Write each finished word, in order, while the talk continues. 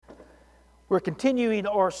We're continuing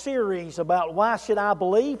our series about why should I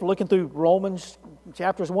believe, looking through Romans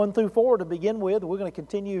chapters 1 through 4 to begin with. We're going to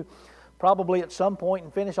continue probably at some point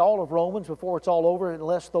and finish all of Romans before it's all over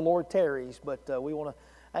unless the Lord tarries. But we want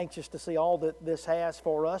to anxious to see all that this has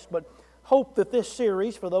for us. But hope that this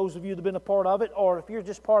series, for those of you that have been a part of it, or if you're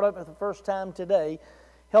just part of it for the first time today,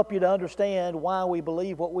 help you to understand why we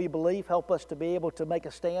believe what we believe, help us to be able to make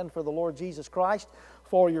a stand for the Lord Jesus Christ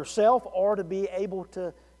for yourself or to be able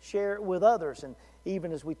to share it with others. And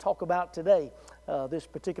even as we talk about today, this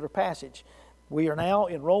particular passage, we are now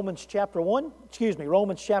in Romans chapter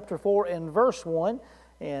 4 and verse 1,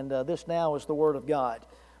 and this now is the Word of God.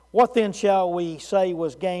 What then shall we say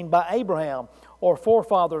was gained by Abraham, or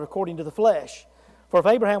forefather according to the flesh? For if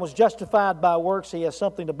Abraham was justified by works, he has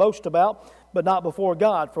something to boast about, but not before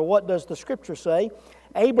God. For what does the Scripture say?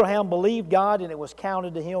 Abraham believed God, and it was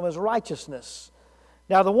counted to him as righteousness.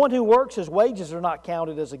 Now the one who works, his wages are not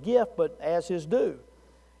counted as a gift, but as his due.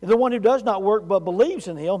 The one who does not work, but believes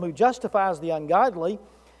in him who justifies the ungodly,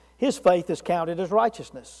 his faith is counted as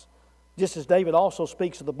righteousness. Just as David also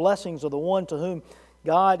speaks of the blessings of the one to whom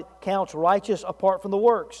God counts righteous apart from the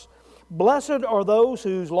works. Blessed are those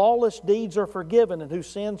whose lawless deeds are forgiven and whose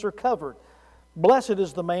sins are covered. Blessed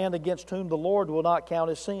is the man against whom the Lord will not count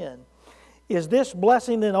his sin. Is this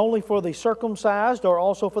blessing then only for the circumcised or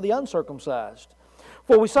also for the uncircumcised?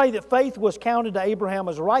 For we say that faith was counted to Abraham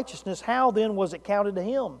as righteousness. How then was it counted to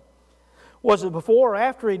him? Was it before or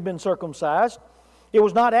after he'd been circumcised? It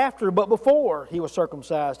was not after, but before he was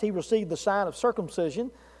circumcised. He received the sign of circumcision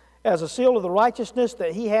as a seal of the righteousness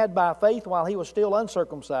that he had by faith while he was still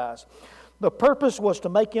uncircumcised. The purpose was to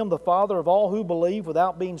make him the father of all who believe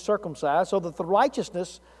without being circumcised, so that the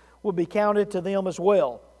righteousness would be counted to them as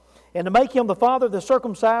well. And to make him the father of the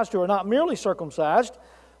circumcised who are not merely circumcised,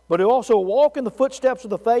 but who also walk in the footsteps of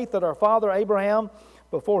the faith that our father Abraham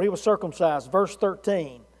before he was circumcised. Verse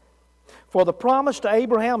 13. For the promise to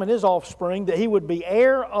Abraham and his offspring that he would be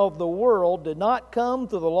heir of the world did not come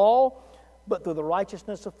through the law, but through the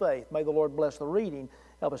righteousness of faith. May the Lord bless the reading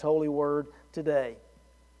of His holy word today.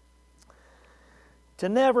 To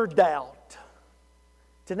never doubt,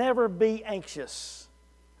 to never be anxious,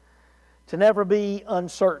 to never be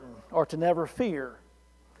uncertain, or to never fear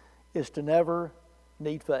is to never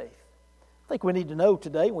need faith. I think we need to know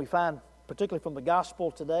today, and we find particularly from the gospel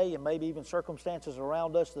today and maybe even circumstances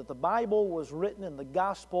around us, that the Bible was written and the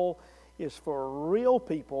gospel is for real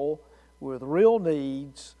people with real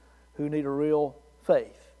needs who need a real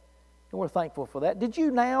faith. And we're thankful for that. Did you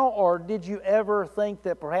now or did you ever think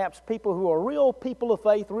that perhaps people who are real people of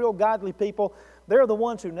faith, real godly people, they're the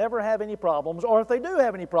ones who never have any problems, or if they do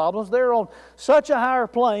have any problems, they're on such a higher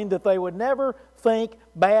plane that they would never think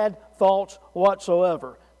bad thoughts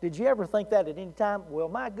whatsoever? Did you ever think that at any time? Well,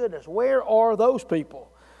 my goodness, where are those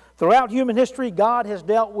people? Throughout human history, God has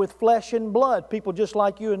dealt with flesh and blood, people just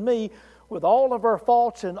like you and me, with all of our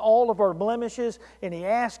faults and all of our blemishes, and He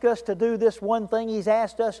asked us to do this one thing. He's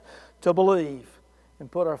asked us to believe and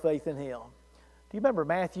put our faith in Him. Do you remember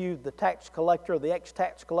Matthew, the tax collector, the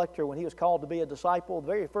ex-tax collector, when he was called to be a disciple? The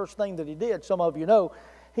very first thing that he did, some of you know,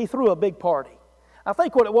 he threw a big party. I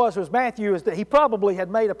think what it was Matthew is that he probably had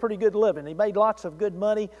made a pretty good living. He made lots of good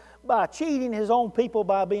money by cheating his own people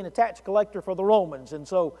by being a tax collector for the Romans. And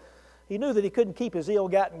so he knew that he couldn't keep his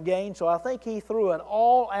ill-gotten gain, so I think he threw an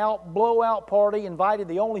all-out, blowout party, invited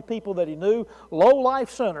the only people that he knew, low-life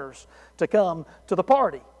sinners, to come to the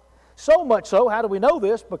party. So much so, how do we know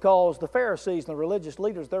this? Because the Pharisees and the religious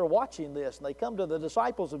leaders, they're watching this, and they come to the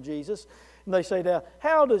disciples of Jesus, and they say, now,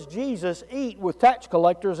 how does Jesus eat with tax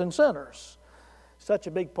collectors and sinners? Such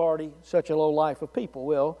a big party, such a low life of people.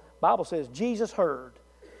 Well, the Bible says Jesus heard,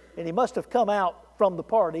 and He must have come out from the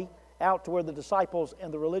party, out to where the disciples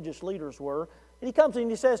and the religious leaders were, and He comes in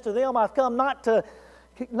and He says to them, I've come not to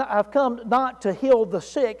heal the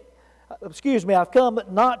sick. I've come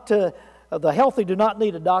not to, the healthy do not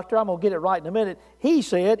need a doctor. I'm going to get it right in a minute. He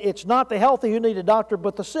said, it's not the healthy who need a doctor,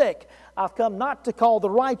 but the sick. I've come not to call the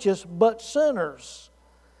righteous, but sinners.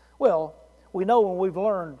 Well, we know when we've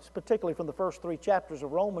learned, particularly from the first 3 chapters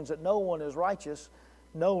of Romans, that no one is righteous,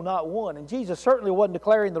 no, not one. And Jesus certainly wasn't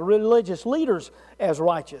declaring the religious leaders as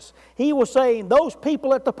righteous. He was saying those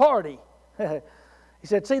people at the party. He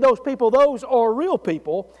said, see those people, those are real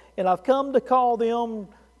people, and I've come to call them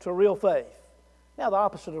to real faith. Now the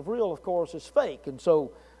opposite of real, of course, is fake. And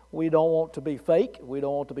so we don't want to be fake. We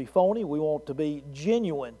don't want to be phony. We want to be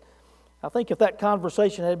genuine. I think if that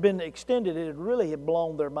conversation had been extended, it would really have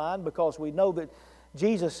blown their mind, because we know that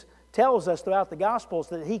Jesus tells us throughout the Gospels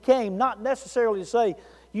that He came not necessarily to say,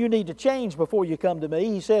 you need to change before you come to me.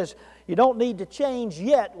 He says, you don't need to change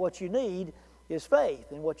yet. What you need is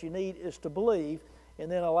faith. And what you need is to believe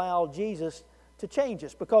and then allow Jesus to change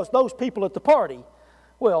us. Because those people at the party,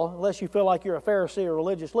 well, unless you feel like you're a Pharisee or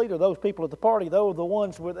religious leader, those people at the party, they were the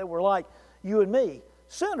ones that were like you and me,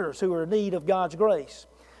 sinners who are in need of God's grace.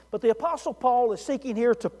 But the Apostle Paul is seeking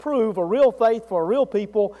here to prove a real faith for a real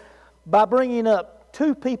people by bringing up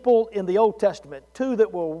two people in the Old Testament, two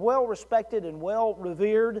that were well respected and well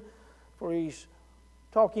revered, for he's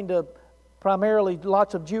talking to primarily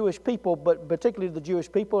lots of Jewish people, but particularly the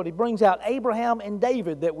Jewish people. And he brings out Abraham and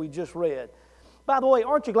David that we just read. By the way,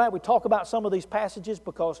 aren't you glad we talk about some of these passages?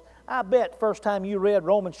 Because I bet first time you read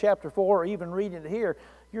Romans chapter 4 or even reading it here,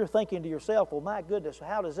 you're thinking to yourself, well, my goodness,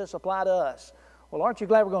 how does this apply to us? Well, aren't you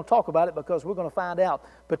glad we're going to talk about it? Because we're going to find out,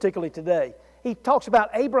 particularly today. He talks about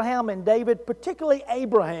Abraham and David, particularly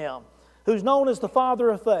Abraham, who's known as the father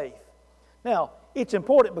of faith. Now, it's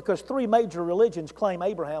important because three major religions claim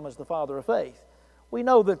Abraham as the father of faith. We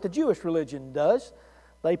know that the Jewish religion does.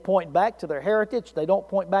 They point back to their heritage. They don't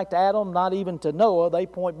point back to Adam, not even to Noah. They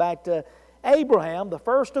point back to Abraham, the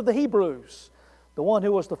first of the Hebrews, the one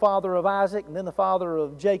who was the father of Isaac and then the father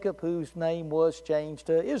of Jacob, whose name was changed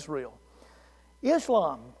to Israel.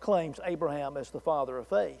 Islam claims Abraham as the father of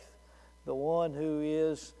faith, the one who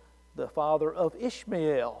is the father of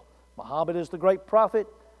Ishmael. Muhammad is the great prophet.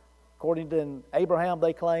 According to Abraham,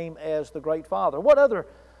 they claim as the great father. What other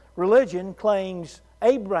religion claims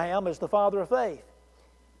Abraham as the father of faith?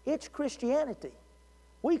 It's Christianity.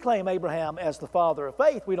 We claim Abraham as the father of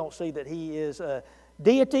faith. We don't see that he is a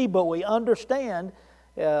deity, but we understand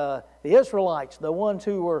the Israelites, the ones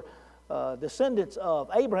who were descendants of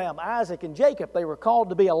Abraham, Isaac, and Jacob. They were called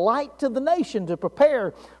to be a light to the nation, to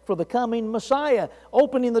prepare for the coming Messiah,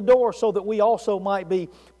 opening the door so that we also might be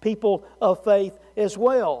people of faith as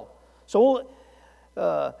well. So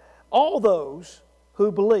all those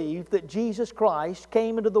who believe that Jesus Christ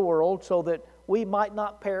came into the world so that we might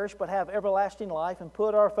not perish but have everlasting life and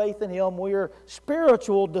put our faith in Him, we are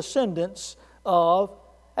spiritual descendants of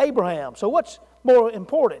Abraham. So what's more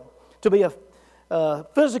important, to be a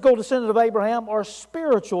physical descendant of Abraham or a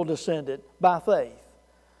spiritual descendant by faith?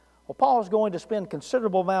 Well, Paul is going to spend a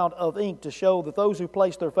considerable amount of ink to show that those who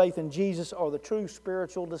place their faith in Jesus are the true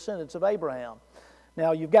spiritual descendants of Abraham.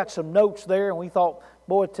 Now, you've got some notes there, and we thought,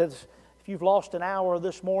 boy, if you've lost an hour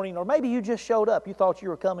this morning, or maybe you just showed up, you thought you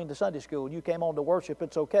were coming to Sunday school, and you came on to worship,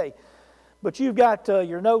 it's okay. But you've got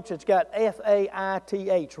your notes, it's got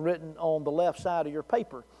F-A-I-T-H written on the left side of your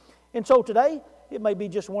paper. And so today, it may be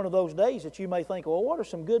just one of those days that you may think, well, what are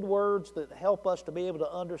some good words that help us to be able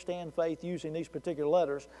to understand faith using these particular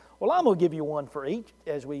letters? Well, I'm going to give you one for each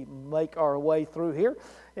as we make our way through here,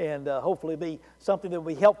 and hopefully be something that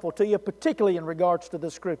will be helpful to you, particularly in regards to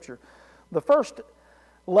the Scripture. The first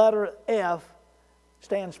letter, F,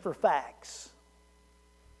 stands for facts.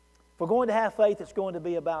 If we're going to have faith, it's going to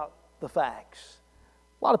be about the facts.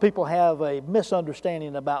 A lot of people have a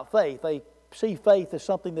misunderstanding about faith. They see faith as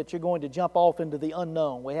something that you're going to jump off into the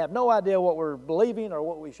unknown. We have no idea what we're believing or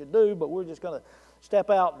what we should do, but we're just going to step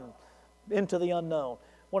out and into the unknown.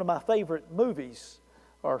 One of my favorite movies,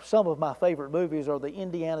 or some of my favorite movies, are the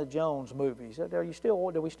Indiana Jones movies. Do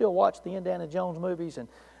we still watch the Indiana Jones movies? And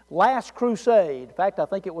Last Crusade, in fact, I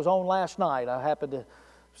think it was on last night. I happened to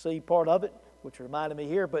see part of it, which reminded me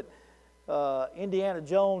here, but Indiana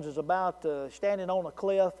Jones is about standing on a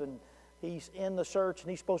cliff, and he's in the search, and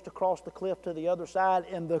he's supposed to cross the cliff to the other side.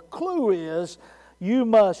 And the clue is you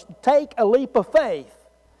must take a leap of faith.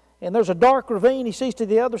 And there's a dark ravine he sees to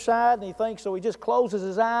the other side, and he thinks, so he just closes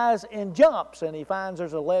his eyes and jumps. And he finds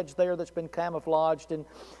there's a ledge there that's been camouflaged and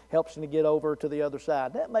helps him to get over to the other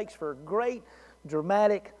side. That makes for great,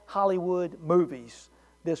 dramatic Hollywood movies,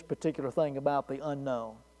 this particular thing about the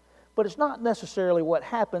unknown. But it's not necessarily what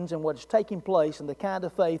happens and what's taking place and the kind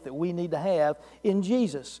of faith that we need to have in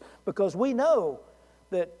Jesus. Because we know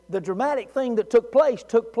that the dramatic thing that took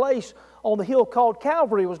place on the hill called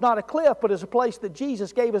Calvary. It was not a cliff, but it's a place that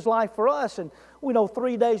Jesus gave His life for us. And we know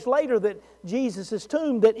 3 days later that Jesus'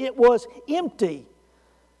 tomb, that it was empty.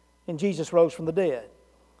 And Jesus rose from the dead.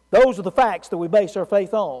 Those are the facts that we base our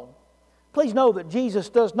faith on. Please know that Jesus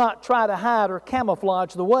does not try to hide or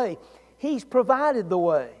camouflage the way. He's provided the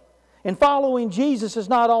way. And following Jesus is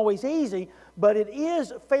not always easy, but it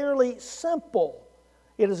is fairly simple.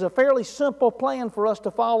 It is a fairly simple plan for us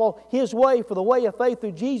to follow His way, for the way of faith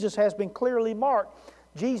through Jesus has been clearly marked.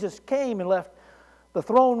 Jesus came and left the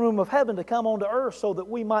throne room of heaven to come onto earth so that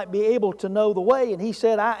we might be able to know the way. And He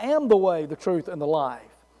said, I am the way, the truth, and the life.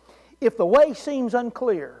 If the way seems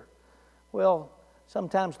unclear, well,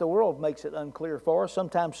 sometimes the world makes it unclear for us.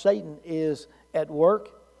 Sometimes Satan is at work.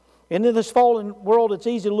 And in this fallen world, it's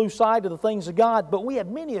easy to lose sight of the things of God, but we have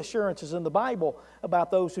many assurances in the Bible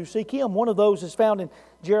about those who seek Him. One of those is found in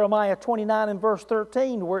Jeremiah 29 and verse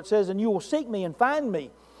 13, where it says, "And you will seek me and find me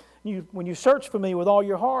when you search for me with all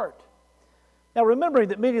your heart." Now, remembering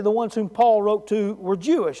that many of the ones whom Paul wrote to were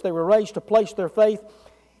Jewish, they were raised to place their faith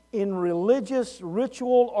in religious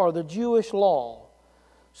ritual or the Jewish law.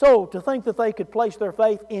 So, to think that they could place their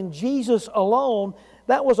faith in Jesus alone,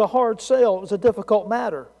 that was a hard sell. It was a difficult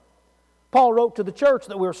matter. Paul wrote to the church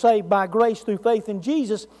that we're saved by grace through faith in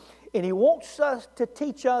Jesus, and he wants us to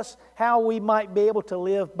teach us how we might be able to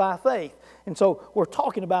live by faith. And so we're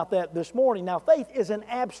talking about that this morning. Now, faith is an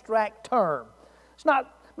abstract term. It's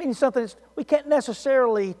not meaning something we can't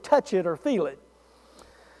necessarily touch it or feel it.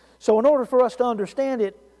 So in order for us to understand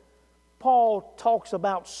it, Paul talks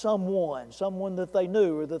about someone that they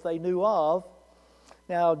knew or that they knew of.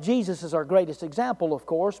 Now, Jesus is our greatest example, of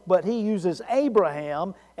course, but he uses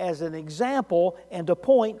Abraham as an example and to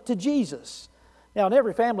point to Jesus. Now, in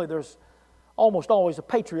every family, there's almost always a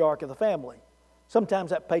patriarch of the family. Sometimes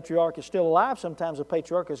that patriarch is still alive. Sometimes the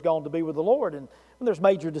patriarch has gone to be with the Lord. And when there's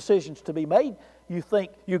major decisions to be made, you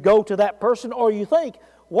think you go to that person, or you think,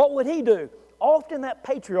 what would he do? Often that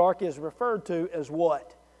patriarch is referred to as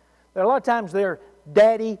what? A lot of times they're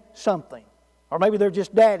daddy something. Or maybe they're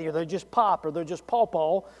just daddy, or they're just pop, or they're just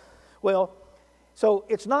pawpaw. Well, so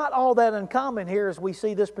it's not all that uncommon here as we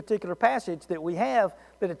see this particular passage that we have,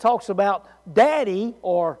 that it talks about daddy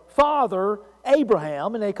or father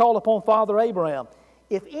Abraham, and they call upon Father Abraham.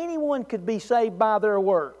 If anyone could be saved by their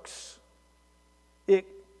works, it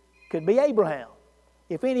could be Abraham.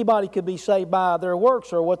 If anybody could be saved by their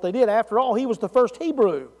works or what they did, after all, he was the first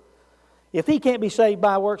Hebrew. If he can't be saved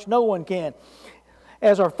by works, no one can.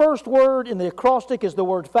 As our first word in the acrostic is the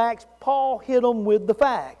word facts, Paul hit them with the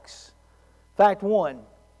facts. Fact 1.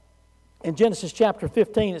 In Genesis chapter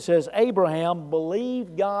 15 it says, Abraham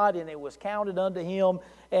believed God and it was counted unto him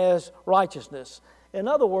as righteousness. In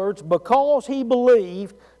other words, because he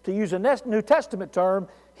believed, to use a New Testament term,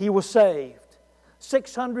 he was saved.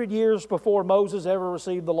 600 years before Moses ever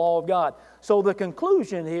received the law of God. So the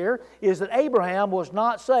conclusion here is that Abraham was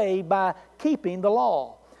not saved by keeping the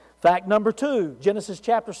law. Fact number 2, Genesis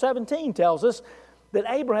chapter 17 tells us that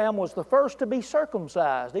Abraham was the first to be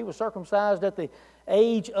circumcised. He was circumcised at the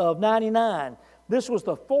age of 99. This was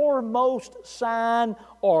the foremost sign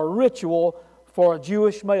or ritual for a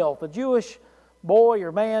Jewish male. If a Jewish boy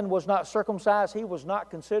or man was not circumcised, he was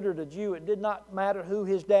not considered a Jew. It did not matter who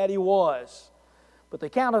his daddy was. But the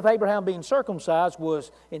account of Abraham being circumcised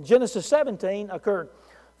was, in Genesis 17, occurred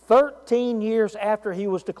 13 years after he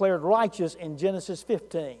was declared righteous in Genesis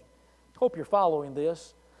 15. Hope you're following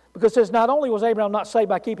this. Because it says not only was Abraham not saved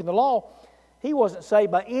by keeping the law, he wasn't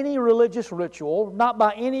saved by any religious ritual, not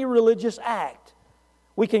by any religious act.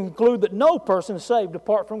 We can conclude that no person is saved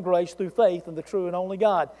apart from grace through faith in the true and only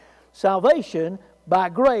God. Salvation by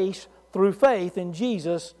grace through faith in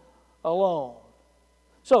Jesus alone.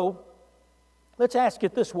 So, let's ask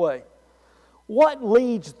it this way. What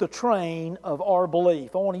leads the train of our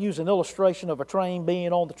belief? I want to use an illustration of a train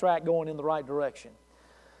being on the track going in the right direction.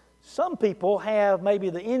 Some people have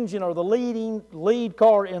maybe the engine or the lead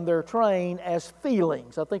car in their train as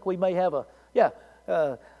feelings. I think we may have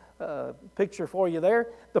a picture for you there.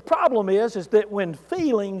 The problem is that when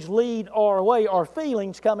feelings lead our way, our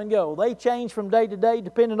feelings come and go. They change from day to day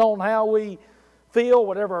depending on how we feel,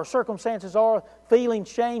 whatever our circumstances are.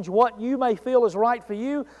 Feelings change. What you may feel is right for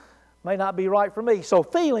you may not be right for me. So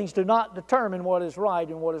feelings do not determine what is right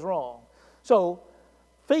and what is wrong. So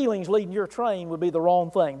feelings leading your train would be the wrong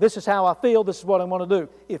thing. This is how I feel, this is what I want to do.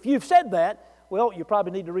 If you've said that, well, you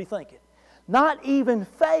probably need to rethink it. Not even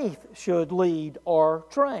faith should lead our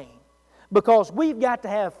train, because we've got to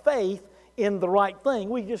have faith in the right thing.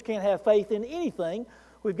 We just can't have faith in anything.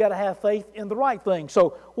 We've got to have faith in the right thing.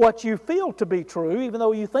 So what you feel to be true, even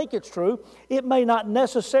though you think it's true, it may not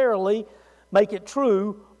necessarily make it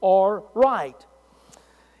true or right.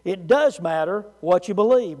 It does matter what you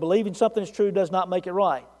believe. Believing something is true does not make it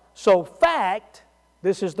right. So fact,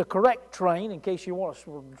 this is the correct train, in case you want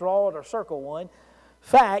to draw it or circle one.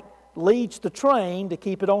 Fact leads the train to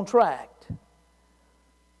keep it on track.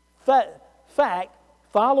 Fact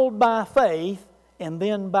followed by faith and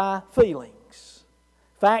then by feelings.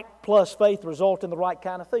 Fact plus faith result in the right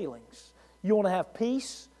kind of feelings. You want to have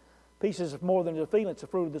peace. Peace is more than a feeling. It's a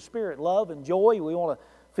fruit of the Spirit. Love and joy. We want to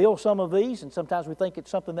feel some of these, and sometimes we think it's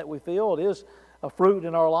something that we feel. It is a fruit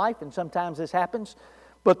in our life, and sometimes this happens.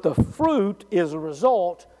 But the fruit is a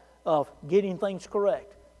result of getting things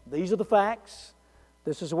correct. These are the facts.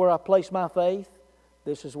 This is where I place my faith.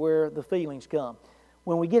 This is where the feelings come.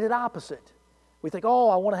 When we get it opposite, We think, oh,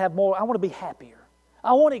 I want to have more, I want to be happier.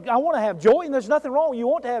 I want to have joy, and there's nothing wrong. You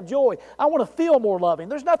want to have joy. I want to feel more loving.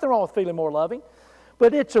 There's nothing wrong with feeling more loving.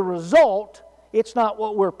 But it's a result. It's not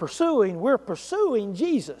what we're pursuing. We're pursuing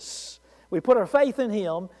Jesus. We put our faith in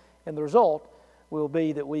Him, and the result will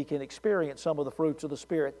be that we can experience some of the fruits of the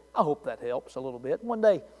Spirit. I hope that helps a little bit. One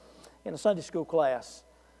day in a Sunday school class,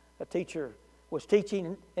 a teacher was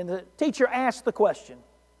teaching, and the teacher asked the question,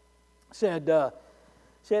 said,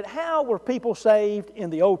 how were people saved in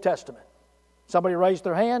the Old Testament? Somebody raised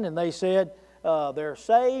their hand and they said, they're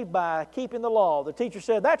saved by keeping the law. The teacher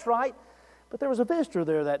said, that's right. But there was a visitor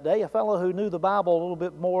there that day, a fellow who knew the Bible a little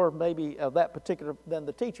bit more maybe of that particular than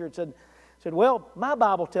the teacher, and said, well, my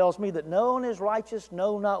Bible tells me that no one is righteous,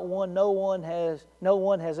 no, not one, no one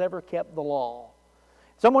has ever kept the law.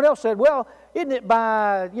 Someone else said, well, isn't it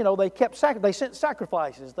by, they sent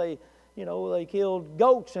sacrifices. They killed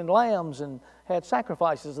goats and lambs and had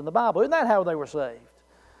sacrifices in the Bible. Isn't that how they were saved?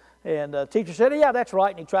 And the teacher said, yeah, that's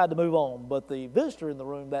right, and he tried to move on. But the visitor in the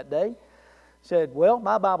room that day said, well,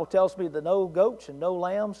 my Bible tells me that no goats and no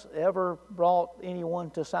lambs ever brought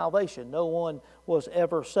anyone to salvation. No one was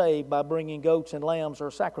ever saved by bringing goats and lambs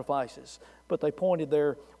or sacrifices. But they pointed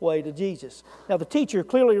their way to Jesus. Now, the teacher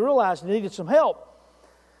clearly realized he needed some help.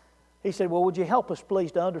 He said, well, would you help us,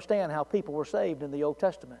 please, to understand how people were saved in the Old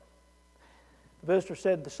Testament? The visitor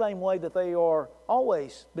said the same way that they are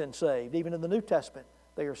always been saved, even in the New Testament.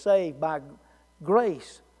 They are saved by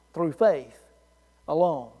grace through faith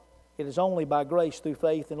alone. It is only by grace through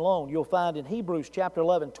faith and alone. You'll find in Hebrews chapter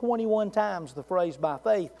 11, 21 times the phrase by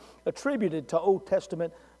faith attributed to Old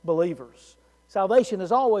Testament believers. Salvation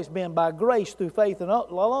has always been by grace through faith and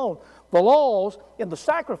alone. The laws and the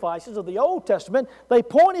sacrifices of the Old Testament, they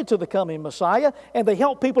pointed to the coming Messiah, and they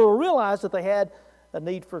helped people to realize that they had a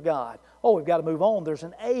need for God. Oh, we've got to move on. There's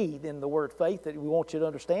an A in the word faith that we want you to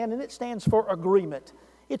understand, and it stands for agreement.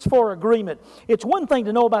 It's for agreement. It's one thing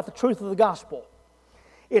to know about the truth of the gospel.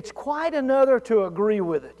 It's quite another to agree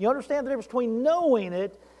with it. You understand the difference between knowing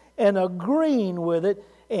it and agreeing with it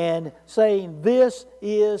and saying, this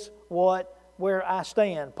is where I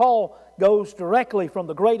stand. Paul goes directly from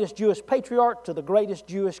the greatest Jewish patriarch to the greatest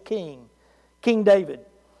Jewish king, King David.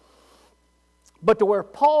 But to where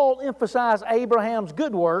Paul emphasized Abraham's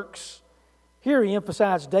good works, here he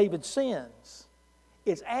emphasized David's sins.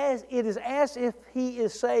 It is as if he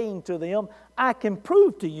is saying to them, I can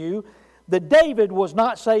prove to you that David was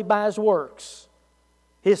not saved by his works.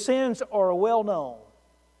 His sins are well known.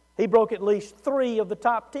 He broke at least 3 of the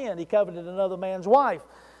top 10. He coveted another man's wife.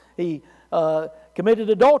 He committed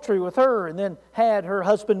adultery with her and then had her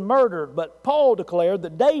husband murdered. But Paul declared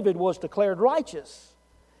that David was declared righteous.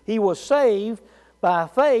 He was saved by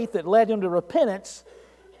faith that led him to repentance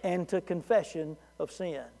and to confession of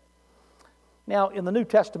sin. Now, in the New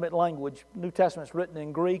Testament language, New Testament is written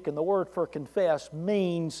in Greek, and the word for confess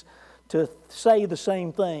means to say the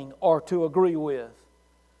same thing or to agree with.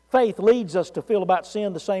 Faith leads us to feel about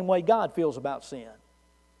sin the same way God feels about sin.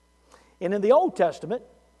 And in the Old Testament,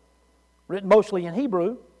 written mostly in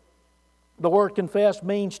Hebrew, the word confess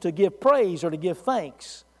means to give praise or to give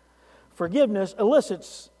thanks. Forgiveness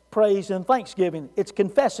elicits praise and thanksgiving. It's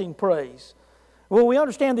confessing praise. When we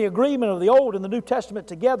understand the agreement of the Old and the New Testament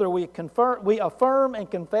together, we affirm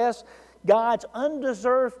and confess God's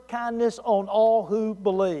undeserved kindness on all who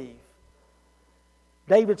believe.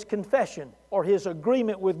 David's confession or his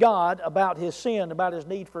agreement with God about his sin, about his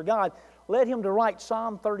need for God, led him to write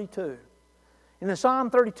Psalm 32. In the Psalm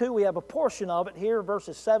 32, we have a portion of it here,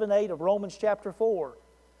 verses 7 8 of Romans chapter 4.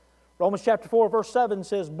 Romans chapter 4, verse 7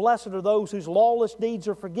 says, blessed are those whose lawless deeds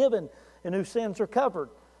are forgiven and whose sins are covered.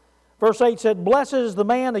 Verse 8 said, blessed is the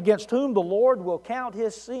man against whom the Lord will count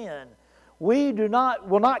his sin. We will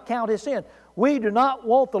not count his sin. We do not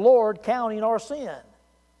want the Lord counting our sin.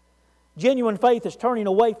 Genuine faith is turning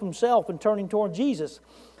away from self and turning toward Jesus.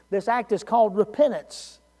 This act is called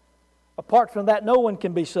repentance. Apart from that, no one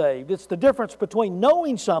can be saved. It's the difference between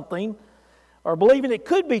knowing something or believing it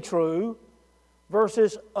could be true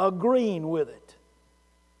versus agreeing with it.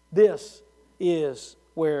 This is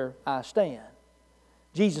where I stand.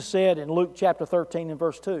 Jesus said in Luke chapter 13 and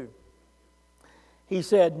verse 2, He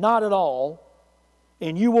said, not at all,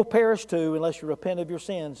 and you will perish too unless you repent of your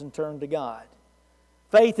sins and turn to God.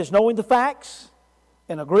 Faith is knowing the facts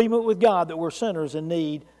and agreement with God that we're sinners in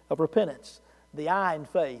need of repentance. The I in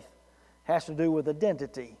faith has to do with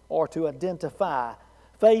identity or to identify.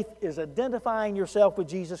 Faith is identifying yourself with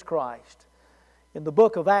Jesus Christ. In the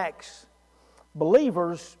book of Acts,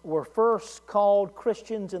 believers were first called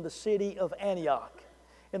Christians in the city of Antioch.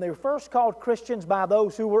 And they were first called Christians by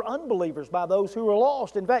those who were unbelievers, by those who were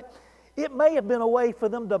lost. In fact, It may have been a way for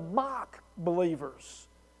them to mock believers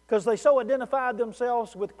because they so identified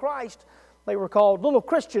themselves with Christ. They were called little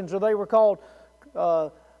Christians, or they were called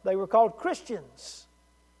Christians.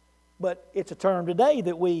 But it's a term today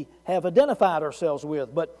that we have identified ourselves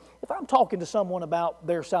with. But if I'm talking to someone about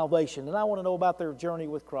their salvation and I want to know about their journey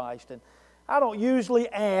with Christ, and I don't usually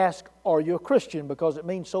ask, are you a Christian? Because it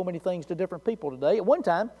means so many things to different people today. At one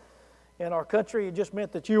time in our country, it just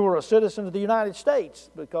meant that you were a citizen of the United States,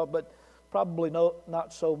 but probably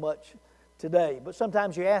not so much today. But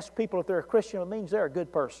sometimes you ask people if they're a Christian, it means they're a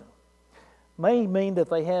good person. It may mean that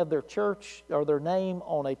they have their church or their name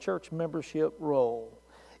on a church membership roll.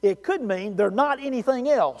 It could mean they're not anything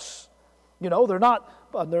else. You know, they're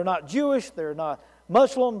not Jewish, they're not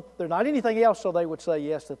Muslim, they're not anything else, so they would say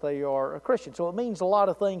yes that they are a Christian. So it means a lot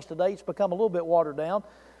of things today. It's become a little bit watered down.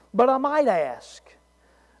 But I might ask,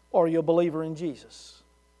 are you a believer in Jesus?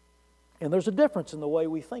 And there's a difference in the way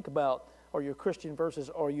we think about, are you a Christian versus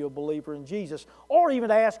are you a believer in Jesus? Or even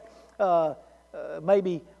ask,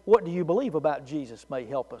 maybe, what do you believe about Jesus may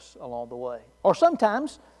help us along the way. Or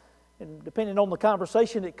sometimes, and depending on the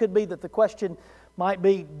conversation, it could be that the question might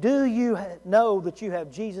be, do you know that you have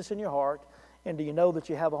Jesus in your heart, and do you know that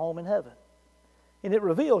you have a home in heaven? And it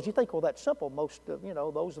reveals, you think, well, that's simple. Most of,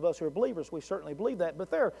 those of us who are believers, we certainly believe that. But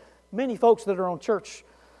there are many folks that are on church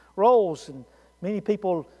rolls, and many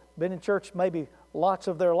people been in church maybe lots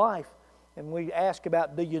of their life. And we ask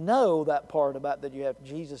about, do you know that part about that you have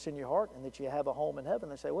Jesus in your heart and that you have a home in heaven?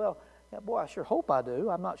 They say, well, yeah, boy, I sure hope I do.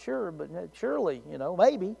 I'm not sure, but surely,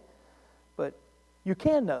 maybe. But you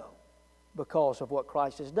can know because of what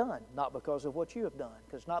Christ has done, not because of what you have done.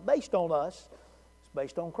 Because it's not based on us, it's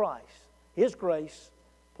based on Christ. His grace,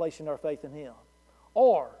 placing our faith in Him.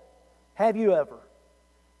 Or, have you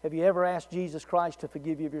ever asked Jesus Christ to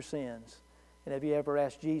forgive you of your sins? And have you ever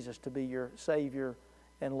asked Jesus to be your Savior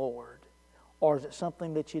and Lord? Or is it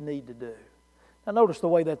something that you need to do? Now notice the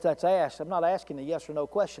way that's asked. I'm not asking a yes or no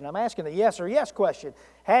question. I'm asking a yes or yes question.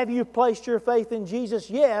 Have you placed your faith in Jesus?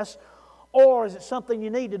 Yes. Or is it something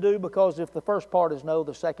you need to do? Because if the first part is no,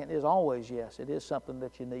 the second is always yes. It is something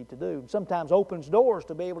that you need to do. Sometimes opens doors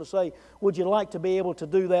to be able to say, would you like to be able to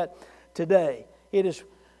do that today? It is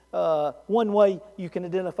one way you can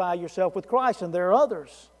identify yourself with Christ, and there are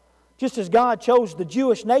others. Just as God chose the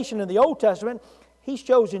Jewish nation in the Old Testament, He's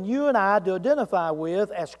chosen you and I to identify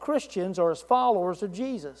with as Christians or as followers of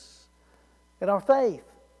Jesus. And our faith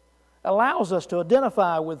allows us to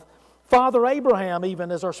identify with Father Abraham,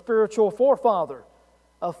 even as our spiritual forefather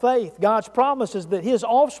of faith. God's promise is that his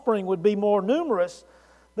offspring would be more numerous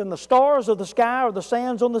than the stars of the sky or the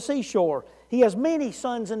sands on the seashore. He has many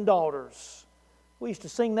sons and daughters. We used to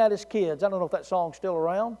sing that as kids. I don't know if that song's still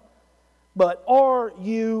around. But are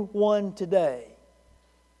you one today?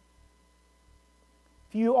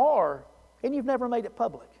 If you are, and you've never made it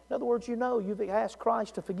public, in other words, you've asked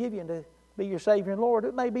Christ to forgive you and to be your Savior and Lord,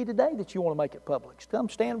 it may be today that you want to make it public. Come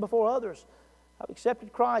stand before others. I've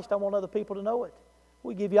accepted Christ. I want other people to know it.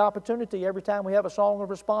 We give you opportunity every time we have a song of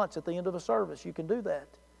response at the end of a service. You can do that.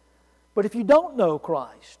 But if you don't know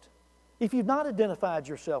Christ, if you've not identified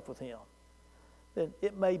yourself with Him, then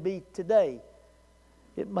it may be today.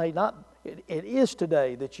 It may not. It is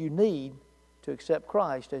today that you need to accept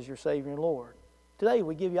Christ as your Savior and Lord. Today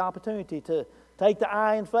we give you opportunity to take the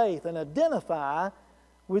eye in faith and identify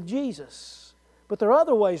with Jesus. But there are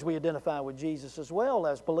other ways we identify with Jesus as well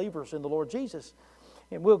as believers in the Lord Jesus.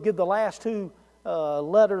 And we'll give the last two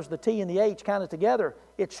letters, the T and the H, kind of together.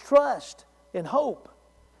 It's trust and hope.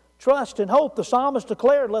 Trust and hope. The psalmist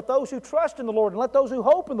declared, let those who trust in the Lord and let those who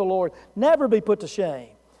hope in the Lord never be put to shame.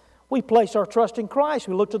 We place our trust in Christ.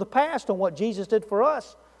 We look to the past on what Jesus did for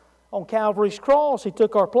us. On Calvary's cross, He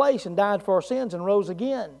took our place and died for our sins and rose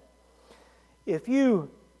again. If you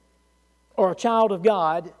are a child of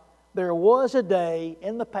God, there was a day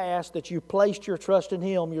in the past that you placed your trust in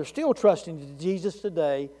Him. You're still trusting Jesus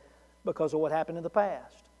today because of what happened in the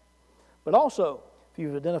past. But also, if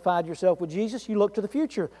you've identified yourself with Jesus, you look to the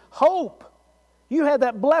future. Hope. You have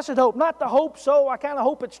that blessed hope. Not the hope so I kind of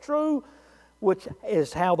hope it's true, which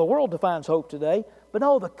is how the world defines hope today. But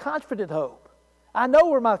no, the confident hope. I know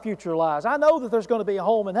where my future lies. I know that there's going to be a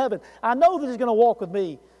home in heaven. I know that He's going to walk with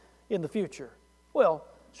me in the future. Well,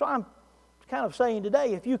 so I'm kind of saying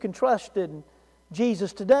today, if you can trust in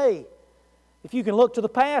Jesus today, if you can look to the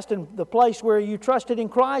past and the place where you trusted in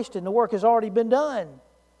Christ and the work has already been done,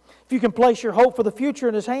 if you can place your hope for the future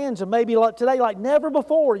in His hands, and maybe like today, like never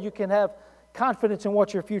before, you can have confidence in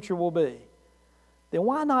what your future will be, then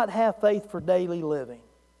why not have faith for daily living?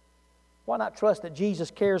 Why not trust that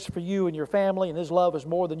Jesus cares for you and your family and His love is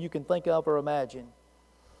more than you can think of or imagine?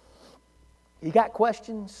 You got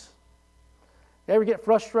questions? You ever get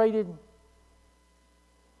frustrated?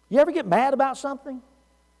 You ever get mad about something?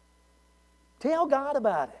 Tell God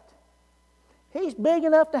about it. He's big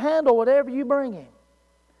enough to handle whatever you bring Him.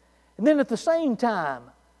 And then at the same time,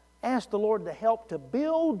 ask the Lord to help to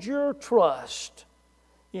build your trust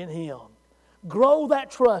in Him. Grow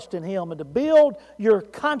that trust in Him and to build your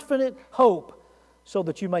confident hope so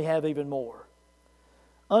that you may have even more.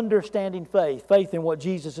 Understanding faith, faith in what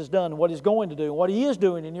Jesus has done, what He's going to do, what He is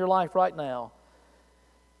doing in your life right now.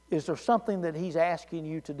 Is there something that He's asking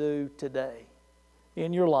you to do today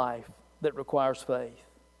in your life that requires faith?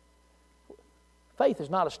 Faith is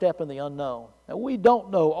not a step in the unknown. Now, we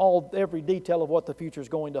don't know every detail of what the future is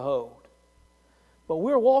going to hold. But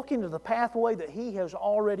we're walking to the pathway that He has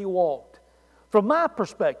already walked. From my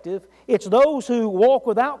perspective, it's those who walk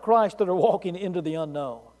without Christ that are walking into the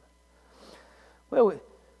unknown. Well,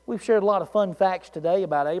 we've shared a lot of fun facts today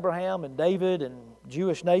about Abraham and David and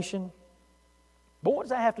Jewish nation. But what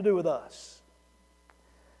does that have to do with us?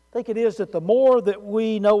 I think it is that the more that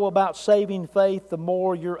we know about saving faith, the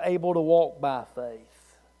more you're able to walk by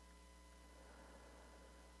faith.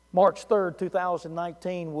 March 3rd,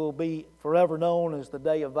 2019 will be forever known as the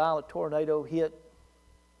day a violent tornado hit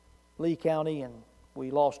Lee County and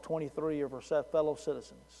we lost 23 of our fellow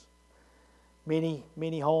citizens.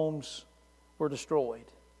 Many homes were destroyed.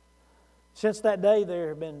 Since that day, there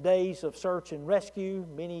have been days of search and rescue.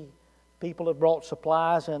 Many people have brought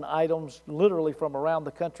supplies and items literally from around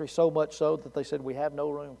the country, so much so that they said we have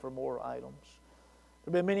no room for more items.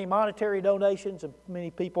 There have been many monetary donations and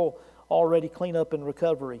many people already clean up and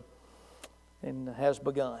recovery and has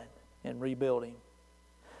begun in rebuilding.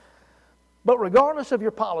 But regardless of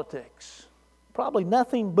your politics, probably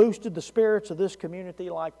nothing boosted the spirits of this community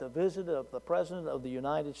like the visit of the President of the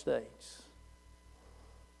United States.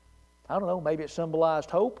 I don't know, maybe it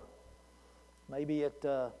symbolized hope. Maybe it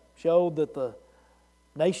showed that the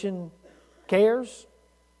nation cares.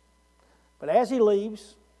 But as he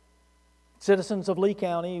leaves, citizens of Lee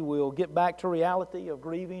County will get back to reality of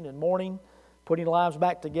grieving and mourning, putting lives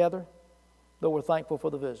back together, though we're thankful for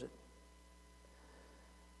the visit.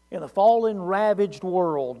 In a fallen, ravaged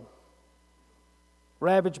world,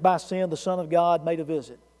 ravaged by sin, the Son of God made a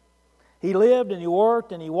visit. He lived and He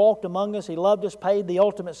worked and He walked among us. He loved us, paid the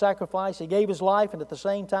ultimate sacrifice. He gave His life and at the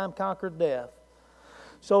same time conquered death.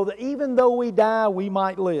 So that even though we die, we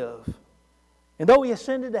might live. And though He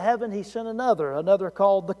ascended to heaven, He sent another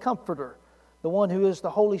called the Comforter, the one who is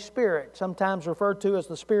the Holy Spirit, sometimes referred to as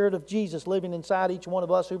the Spirit of Jesus living inside each one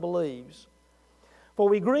of us who believes. For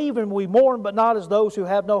we grieve and we mourn, but not as those who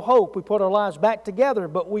have no hope. We put our lives back together,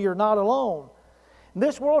 but we are not alone. And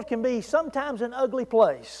this world can be sometimes an ugly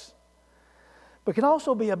place, but can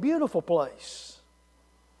also be a beautiful place.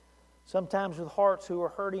 Sometimes with hearts who are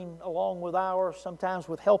hurting along with ours, sometimes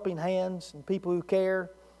with helping hands and people who care,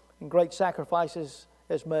 and great sacrifices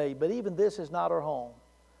is made. But even this is not our home.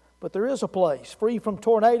 But there is a place free from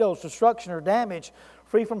tornadoes, destruction, or damage,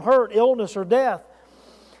 free from hurt, illness, or death.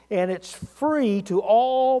 And it's free to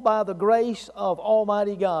all by the grace of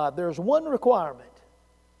Almighty God. There's one requirement: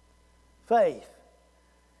 faith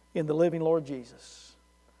in the living Lord Jesus.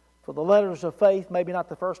 For the letters of faith, maybe not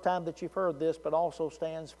the first time that you've heard this, but also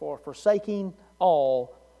stands for forsaking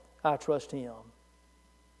all, I trust Him.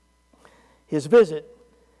 His visit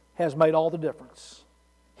has made all the difference.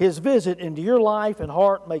 His visit into your life and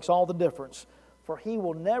heart makes all the difference. For He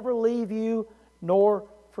will never leave you nor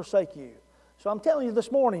forsake you. So I'm telling you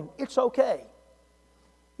this morning, it's okay.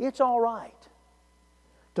 It's all right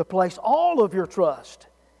to place all of your trust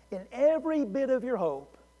in every bit of your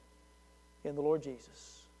hope in the Lord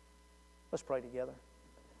Jesus. Let's pray together.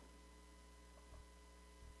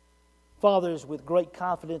 Father, it's with great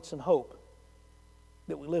confidence and hope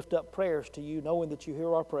that we lift up prayers to You, knowing that You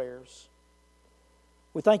hear our prayers.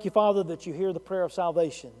 We thank You, Father, that You hear the prayer of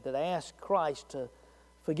salvation, that ask Christ to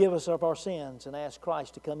forgive us of our sins and ask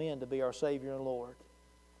Christ to come in to be our Savior and Lord.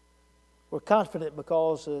 We're confident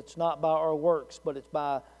because it's not by our works, but it's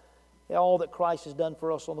by all that Christ has done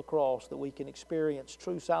for us on the cross that we can experience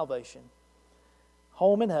true salvation.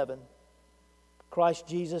 Home in heaven, Christ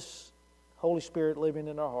Jesus, Holy Spirit living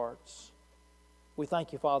in our hearts. We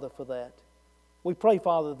thank You, Father, for that. We pray,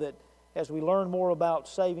 Father, that as we learn more about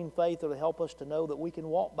saving faith, it'll help us to know that we can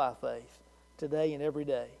walk by faith today and every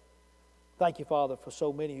day. Thank You, Father, for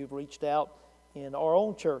so many who've reached out in our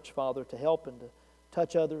own church, Father, to help and to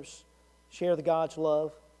touch others, share the God's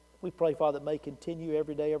love. We pray, Father, that may continue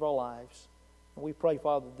every day of our lives. And we pray,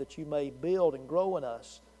 Father, that You may build and grow in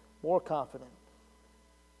us more confident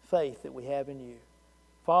faith that we have in You.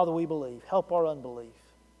 Father, we believe. Help our unbelief.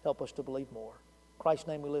 Help us to believe more. In Christ's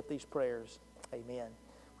name we lift these prayers. Amen.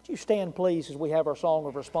 Would you stand, please, as we have our song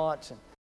of response? And